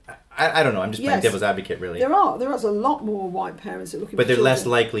 and I don't know, I'm just playing devil's advocate, really. There are a lot more white parents that are looking for children. But they're children. less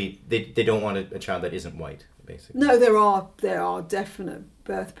likely, they don't want a child that isn't white, basically. No, there are definite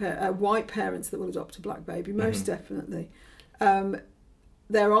white parents that will adopt a black baby, most definitely.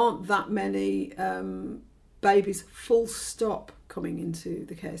 There aren't that many babies full stop coming into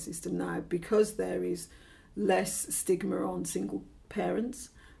the care system now because there is less stigma on single parents.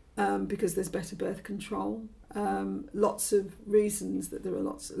 Because there's better birth control, lots of reasons that there are a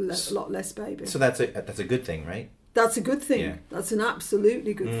lot less babies. So that's a good thing, right? That's a good thing. Yeah. That's an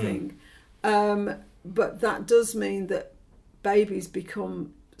absolutely good thing. But that does mean that babies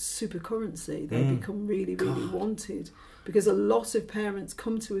become super currency. They become really, really wanted because a lot of parents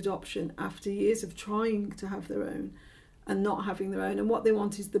come to adoption after years of trying to have their own and not having their own. And what they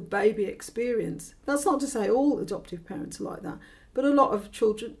want is the baby experience. That's not to say all adoptive parents are like that. But a lot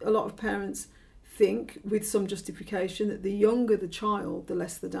of parents think, with some justification, that the younger the child, the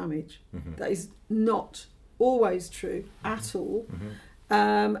less the damage. That is not always true at all.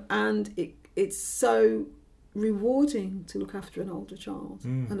 And it's so rewarding to look after an older child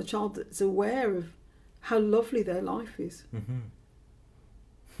and a child that's aware of how lovely their life is.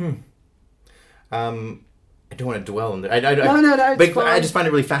 I don't want to dwell on that. No, but fine. I just find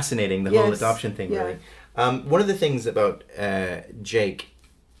it really fascinating, the whole adoption thing, really. One of the things about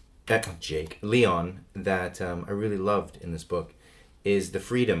Leon, that I really loved in this book is the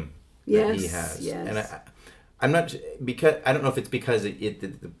freedom that he has. Yes. And I'm not, because I don't know if it's because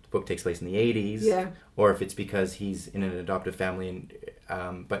the book takes place in the 80s, or if it's because he's in an adoptive family,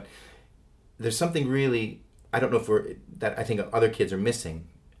 but there's something really, I don't know that I think other kids are missing.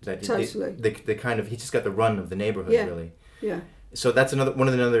 That totally. The kind of, he just got the run of the neighborhood, really. Yeah. So that's one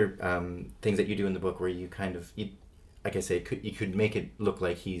of the other things that you do in the book, where you kind of, like I say, you could make it look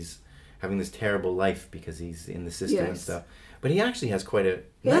like he's having this terrible life because he's in the system and stuff. But he actually has quite a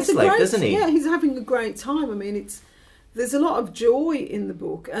nice life, doesn't he? Yeah, he's having a great time. I mean, there's a lot of joy in the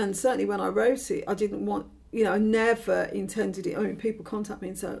book, and certainly when I wrote it, I didn't want, I never intended it. I mean, people contact me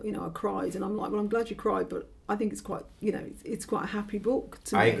and say, I cried, and I'm like, well, I'm glad you cried, but I think it's quite, it's quite a happy book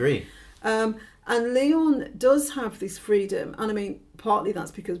to me. I agree. And Leon does have this freedom, and I mean, partly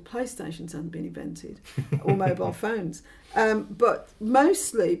that's because PlayStations hadn't been invented, or mobile phones, but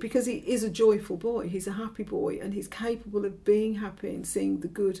mostly because he is a joyful boy. He's a happy boy, and he's capable of being happy and seeing the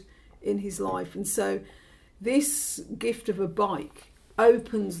good in his life. And so this gift of a bike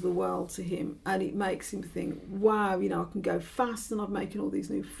opens the world to him, and it makes him think, wow, I can go fast, and I'm making all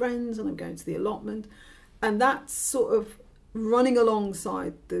these new friends, and I'm going to the allotment. And that's sort of running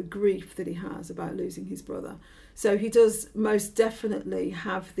alongside the grief that he has about losing his brother. So he does most definitely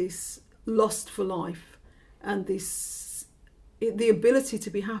have this lust for life and the ability to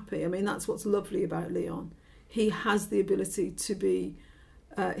be happy. I mean, that's what's lovely about Leon. He has the ability to be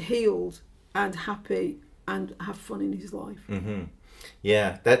healed and happy and have fun in his life.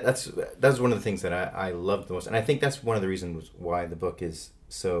 Yeah, that's one of the things that I love the most, and I think that's one of the reasons why the book is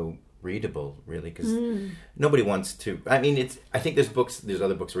so readable, really, because nobody wants to. I mean, I think there's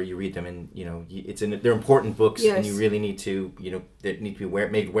other books where you read them, and they're important books, Yes. and you really need to, they need to be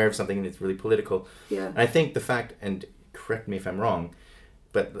made aware of something, and it's really political. Yeah. And I think the fact, and correct me if I'm wrong,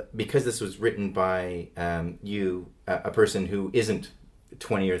 but because this was written by a person who isn't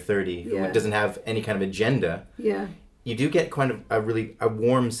 20 or 30, who doesn't have any kind of agenda. Yeah. You do get kind of a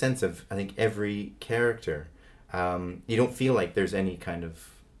warm sense of, I think, every character. You don't feel like there's any kind of,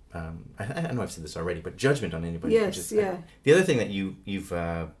 I know I've said this already, but judgment on anybody. Yes, The other thing that you've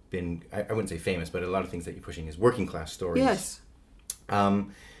been, I wouldn't say famous, but a lot of things that you're pushing is working class stories. Yes.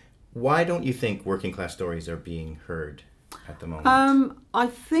 Why don't you think working class stories are being heard at the moment? I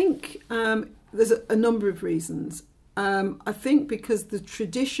think there's a number of reasons. I think because the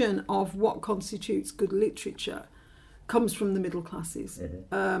tradition of what constitutes good literature comes from the middle classes.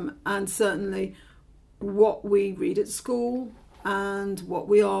 And certainly what we read at school and what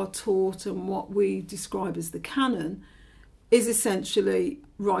we are taught and what we describe as the canon is essentially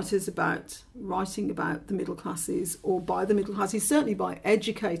writing about the middle classes, or by the middle classes, certainly by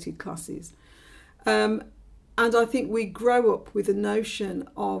educated classes. And I think we grow up with a notion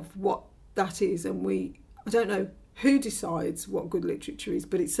of what that is, and I don't know who decides what good literature is,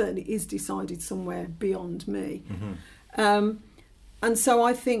 but it certainly is decided somewhere beyond me. And so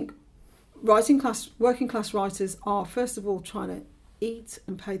I think working class writers are, first of all, trying to eat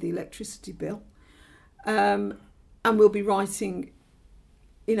and pay the electricity bill, and will be writing,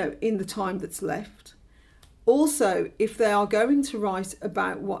 in the time that's left. Also, if they are going to write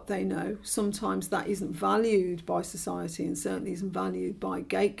about what they know, sometimes that isn't valued by society, and certainly isn't valued by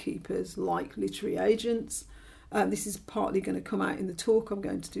gatekeepers like literary agents. This is partly going to come out in the talk I'm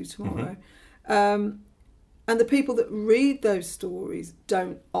going to do tomorrow. And the people that read those stories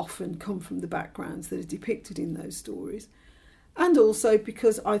don't often come from the backgrounds that are depicted in those stories. And also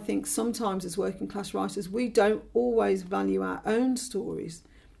because I think sometimes as working class writers, we don't always value our own stories.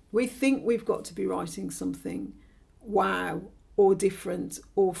 We think we've got to be writing something wow or different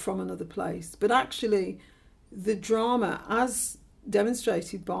or from another place. But actually, the drama, as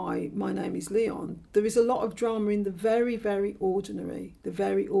demonstrated by My Name is Leon, there is a lot of drama in the very, very ordinary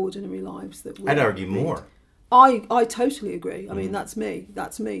lives that we I'd argue lead. more. I totally agree. I mean, that's me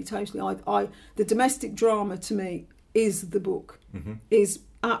totally. The domestic drama to me is the book, is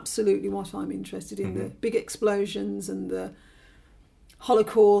absolutely what I'm interested in. The big explosions and the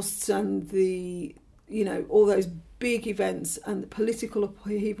Holocausts and the, all those big events and the political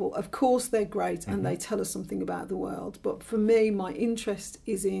upheaval. Of course they're great and they tell us something about the world. But for me, my interest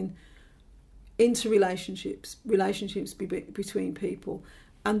is in interrelationships, relationships between people,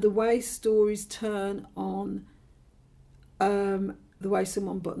 and the way stories turn on the way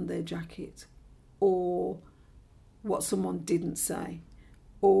someone buttoned their jacket, or what someone didn't say,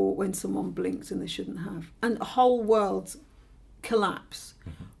 or when someone blinked and they shouldn't have. And whole worlds collapse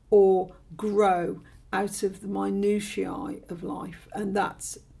or grow out of the minutiae of life. And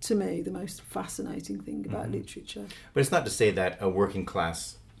that's, to me, the most fascinating thing about literature. But it's not to say that a working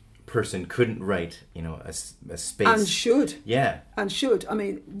class person couldn't write, a space. And should. Yeah. And should. I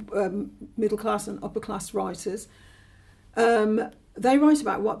mean, middle class and upper class writers, they write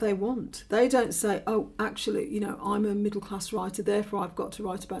about what they want. They don't say, oh, actually, I'm a middle class writer, therefore I've got to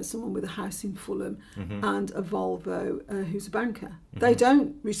write about someone with a house in Fulham and a Volvo who's a banker. They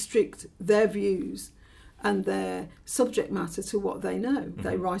don't restrict their views and their subject matter to what they know.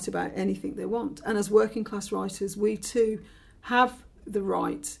 They write about anything they want. And as working class writers, we too have the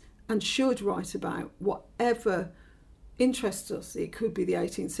right and should write about whatever interests us. It could be the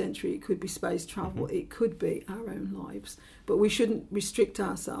 18th century, it could be space travel, it could be our own lives. But we shouldn't restrict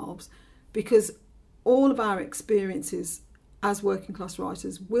ourselves, because all of our experiences as working class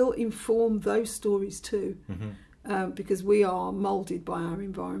writers will inform those stories too, because we are moulded by our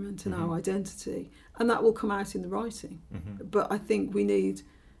environment and our identity, and that will come out in the writing. But I think we need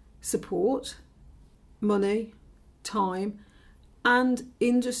support, money, time, and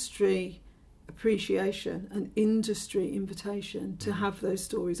industry appreciation and industry invitation to have those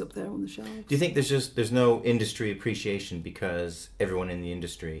stories up there on the shelves. Do you think there's no industry appreciation because everyone in the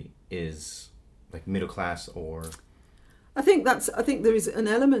industry is like middle class, or? I think there is an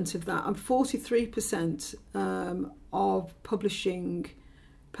element of that. 43% of publishing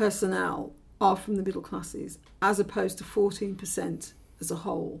personnel are from the middle classes, as opposed to 14% as a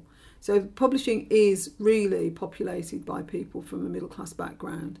whole. So publishing is really populated by people from a middle class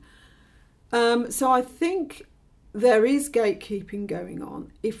background. So I think there is gatekeeping going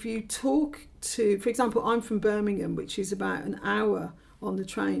on. If you talk to, for example, I'm from Birmingham, which is about an hour on the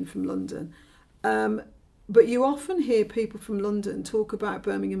train from London. But you often hear people from London talk about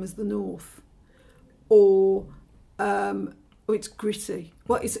Birmingham as the north, or it's gritty.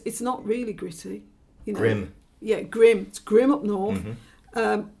 Well, it's not really gritty. You know? Grim. Yeah, grim. It's grim up north,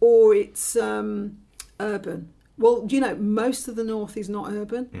 or it's urban. Well, you know, most of the north is not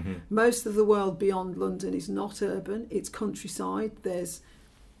urban. Most of the world beyond London is not urban. It's countryside. Do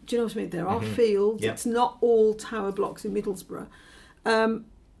you know what I mean? There are fields. Yep. It's not all tower blocks in Middlesbrough.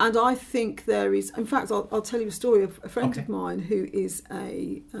 And I think there is, in fact, I'll tell you a story of a friend of mine who is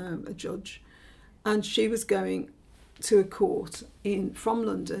a judge, and she was going to a court from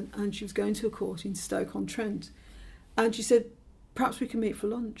London, and she was going to a court in Stoke-on-Trent, and she said, perhaps we can meet for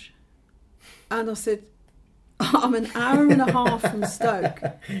lunch. And I said, I'm an hour and a half from Stoke.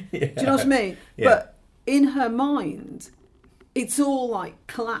 Do you know what I mean? Yeah. But in her mind, it's all like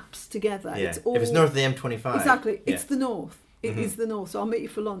collapsed together. Yeah. It's all, if it's north of the M25. Exactly. It's the north. It is the north. So I'll meet you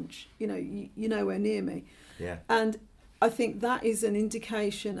for lunch. You know, you're nowhere near me. Yeah. And I think that is an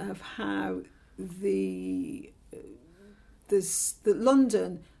indication of how the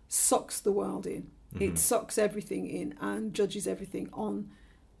London sucks the world in. It sucks everything in and judges everything on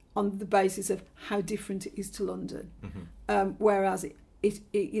the basis of how different it is to London. Whereas it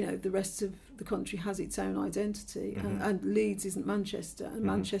you know, the rest of the country has its own identity, and Leeds isn't Manchester, and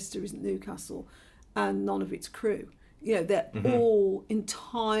Manchester isn't Newcastle, and none of its crew. You know, they're all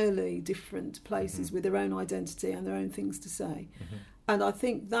entirely different places with their own identity and their own things to say. And I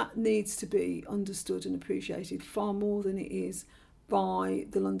think that needs to be understood and appreciated far more than it is by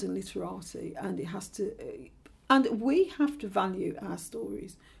the London literati. And it has to, and we have to value our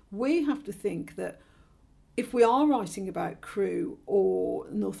stories. We have to think that if we are writing about Crewe or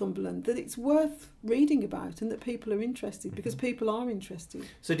Northumberland, that it's worth reading about and that people are interested, because people are interested.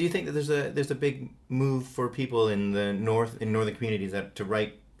 So do you think that there's a big move for people in the northern communities to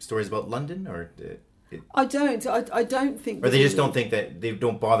write stories about London, or I don't think, or they just don't think that, they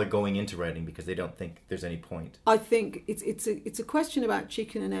don't bother going into writing because they don't think there's any point? I think it's a question about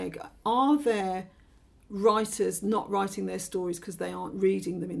chicken and egg. Are there writers not writing their stories because they aren't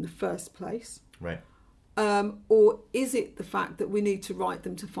reading them in the first place? Right. Or is it the fact that we need to write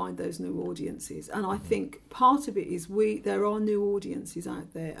them to find those new audiences? And I think part of it is there are new audiences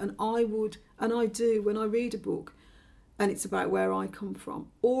out there, and I do when I read a book and it's about where I come from,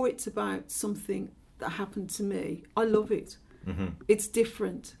 or it's about something that happened to me, I love it. It's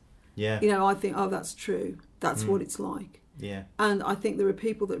different. Yeah. You know, I think, oh, that's true. That's what it's like. Yeah. And I think there are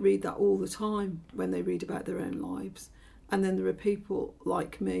people that read that all the time when they read about their own lives. And then there are people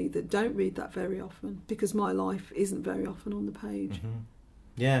like me that don't read that very often, because my life isn't very often on the page.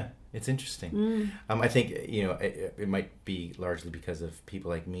 Yeah, it's interesting. I think, you know, it might be largely because of people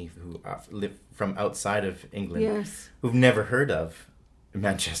like me who live from outside of England, who've never heard of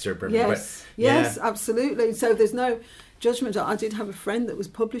Manchester, Birmingham. Yes, absolutely. So there's no judgment. I did have a friend that was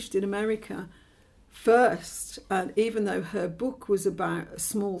published in America first, and even though her book was about a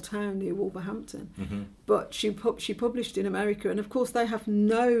small town near Wolverhampton, but she published in America, and of course they have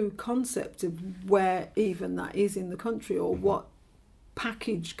no concept of where even that is in the country, or what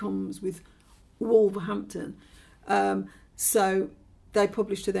package comes with Wolverhampton. So they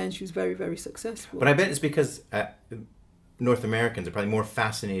published her there, and she was very, very successful. But I bet it's because North Americans are probably more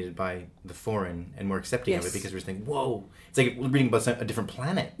fascinated by the foreign and more accepting of it, because we're thinking, whoa, it's like we're reading about a different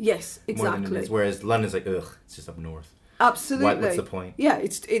planet. Yes, exactly. More than it is, whereas London's like, ugh, it's just up north. Absolutely. What's the point? Yeah,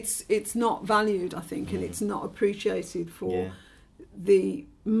 it's not valued, I think, and it's not appreciated for the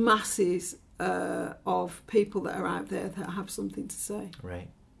masses of people that are out there that have something to say. Right.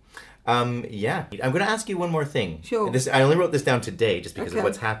 Yeah. I'm going to ask you one more thing. Sure. I only wrote this down today just because of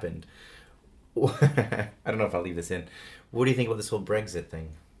what's happened. I don't know if I'll leave this in. What do you think about this whole Brexit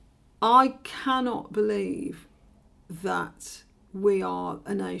thing? I cannot believe that we are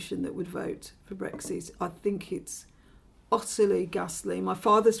a nation that would vote for Brexit. I think it's utterly ghastly. My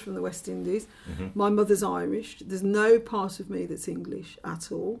father's from the West Indies. My mother's Irish. There's no part of me that's English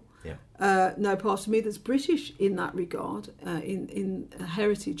at all. Yeah. No part of me that's British in that regard, in a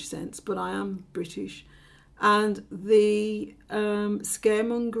heritage sense, but I am British. And the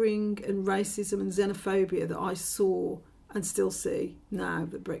scaremongering and racism and xenophobia that I saw and still see now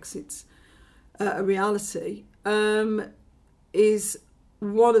that Brexit's a reality is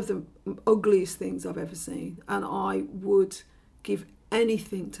one of the ugliest things I've ever seen. And I would give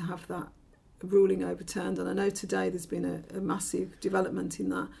anything to have that ruling overturned. And I know today there's been a massive development in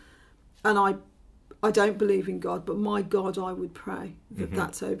that. And I don't believe in God, but my God, I would pray that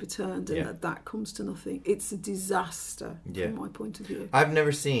that's overturned and that comes to nothing. It's a disaster from my point of view. I've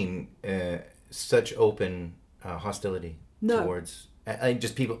never seen such open hostility towards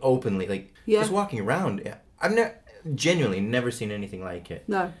just people openly, like just walking around. I've genuinely never seen anything like it.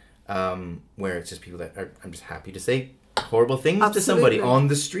 No. Where it's just people that I'm just happy to say horrible things to somebody on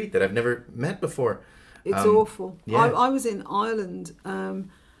the street that I've never met before. It's awful. Yeah. I was in Ireland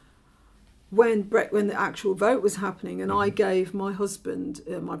when the actual vote was happening, and I gave my husband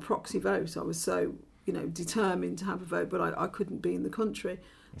my proxy vote. I was so determined to have a vote, but I couldn't be in the country.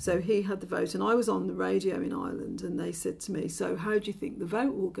 So he had the vote, and I was on the radio in Ireland, and they said to me, so how do you think the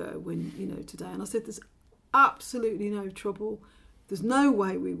vote will go when, today? And I said, there's absolutely no trouble. There's no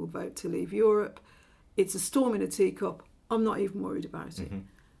way we will vote to leave Europe. It's a storm in a teacup. I'm not even worried about it.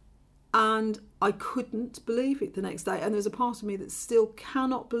 And I couldn't believe it the next day. And there's a part of me that still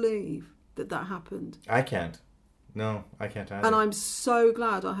cannot believe that happened. I can't. No, I can't either. And I'm so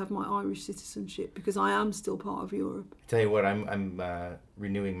glad I have my Irish citizenship, because I am still part of Europe. I tell you what, I'm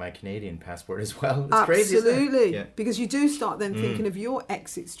renewing my Canadian passport as well. It's Absolutely. crazy, isn't it? Yeah. Because you do start then thinking of your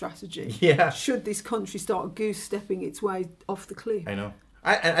exit strategy. Yeah. Should this country start goose-stepping its way off the cliff? I know.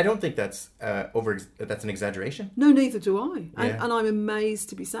 I don't think that's that's an exaggeration. No, neither do I. Yeah. And I'm amazed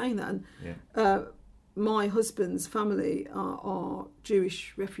to be saying that. And my husband's family are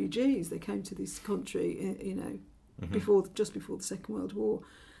Jewish refugees. They came to this country, just before the Second World War.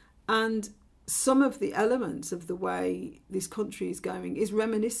 And some of the elements of the way this country is going is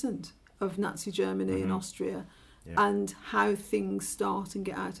reminiscent of Nazi Germany and Austria, and how things start and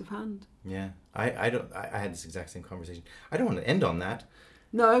get out of hand. Yeah, I had this exact same conversation. I don't want to end on that.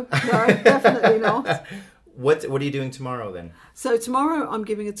 No, definitely not. What are you doing tomorrow then? So tomorrow I'm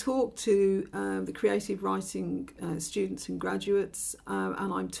giving a talk to the creative writing students and graduates,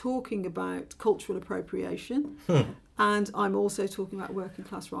 and I'm talking about cultural appropriation, and I'm also talking about working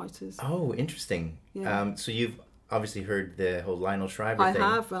class writers. Oh, interesting. Yeah. So you've obviously heard the whole Lionel Shriver thing.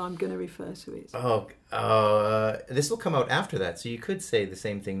 I have, and I'm going to refer to it. This will come out after that, so you could say the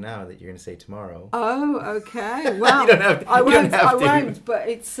same thing now that you're going to say tomorrow. Oh, okay. Well, you don't have to. I won't. But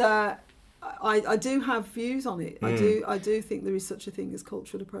it's. I do have views on it. I do think there is such a thing as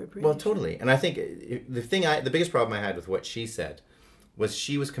cultural appropriation. Well, totally. And I think the biggest problem I had with what she said was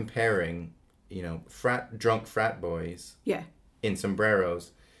she was comparing, drunk frat boys in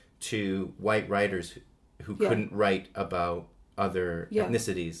sombreros to white writers who couldn't write about other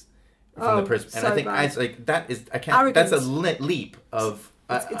ethnicities from the person. And I think I like that is I can't. Arrogance. That's a leap of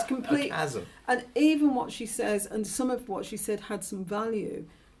it's complete a chasm. And even what she says, and some of what she said had some value.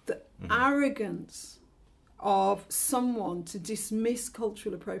 The arrogance of someone to dismiss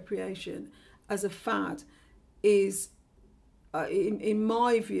cultural appropriation as a fad is, in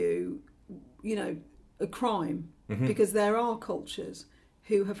my view, a crime, because there are cultures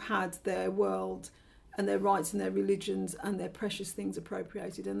who have had their world and their rights and their religions and their precious things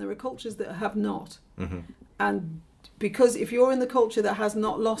appropriated, and there are cultures that have not. And because if you're in the culture that has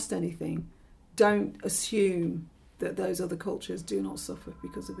not lost anything, don't assume that those other cultures do not suffer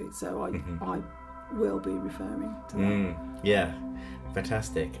because of it. So I will be referring to that. Yeah,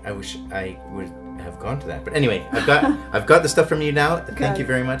 fantastic. I wish I would have gone to that. But anyway, I've got the stuff from you now. Okay. Thank you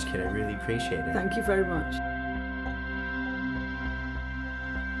very much, Kit. I really appreciate it. Thank you very much.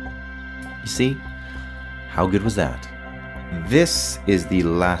 You see, how good was that? This is the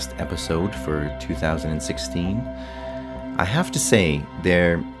last episode for 2016. I have to say,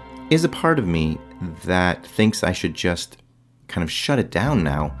 there is a part of me that thinks I should just kind of shut it down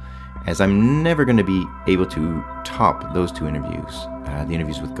now, as I'm never going to be able to top those two interviews, the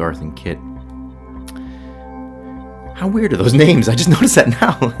interviews with Garth and Kit. How weird are those names? I just noticed that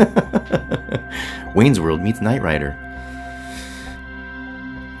now. Wayne's World meets Knight Rider.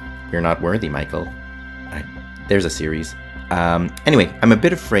 You're not worthy, Michael. There's a series. Anyway, I'm a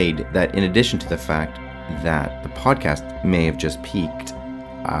bit afraid that in addition to the fact that the podcast may have just peaked,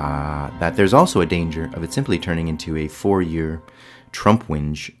 that there's also a danger of it simply turning into a 4-year Trump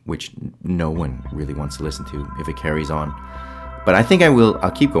whinge, which no one really wants to listen to if it carries on. But I think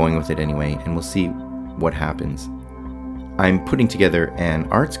I'll keep going with it anyway, and we'll see what happens. I'm putting together an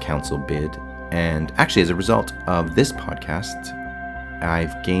Arts Council bid, and actually as a result of this podcast,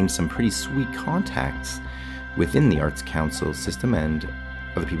 I've gained some pretty sweet contacts within the Arts Council system and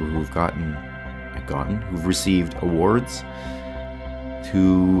other people who've who've received awards,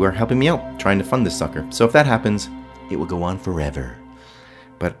 who are helping me out trying to fund this sucker. So if that happens, it will go on forever.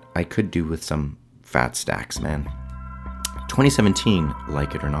 But I could do with some fat stacks, man. 2017,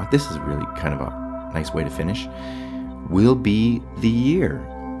 like it or not, this is really kind of a nice way to finish, will be the year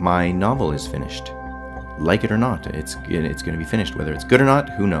my novel is finished. like it or not. It's going to be finished. Whether it's good or not,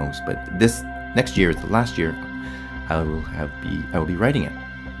 who knows? But this next year is the last year I will be writing it,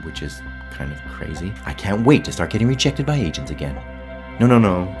 which is kind of crazy. I can't wait to start getting rejected by agents again.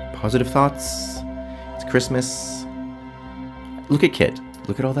 No. Positive thoughts. It's Christmas. Look at Kit.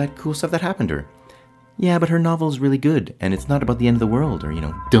 Look at all that cool stuff that happened to her. Yeah, but her novel's really good, and it's not about the end of the world or,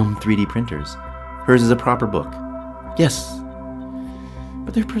 dumb 3D printers. Hers is a proper book. Yes.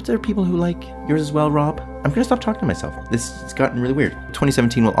 But there are people who like yours as well, Rob. I'm going to stop talking to myself. It's gotten really weird.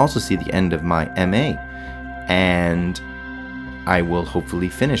 2017 will also see the end of my MA, and I will hopefully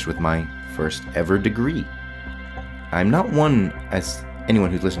finish with my first ever degree. I'm not one, as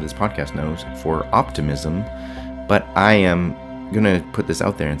anyone who's listened to this podcast knows, for optimism, but I am going to put this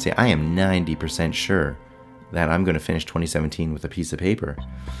out there and say I am 90% sure that I'm going to finish 2017 with a piece of paper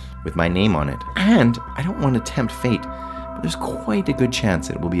with my name on it. And I don't want to tempt fate, but there's quite a good chance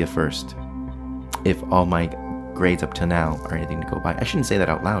it will be a first if all my grades up to now are anything to go by. I shouldn't say that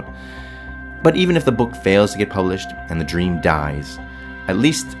out loud. But even if the book fails to get published and the dream dies, at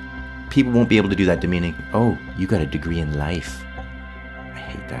least people won't be able to do that demeaning, oh, you got a degree in life. I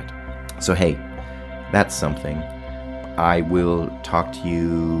hate that. So hey, that's something. I will talk to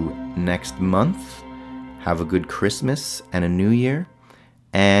you next month. Have a good Christmas and a New Year.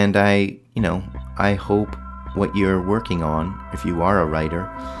 And I hope what you're working on, if you are a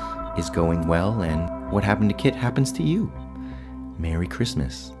writer, is going well, and what happened to Kit happens to you. Merry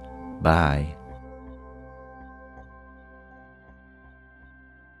Christmas. Bye.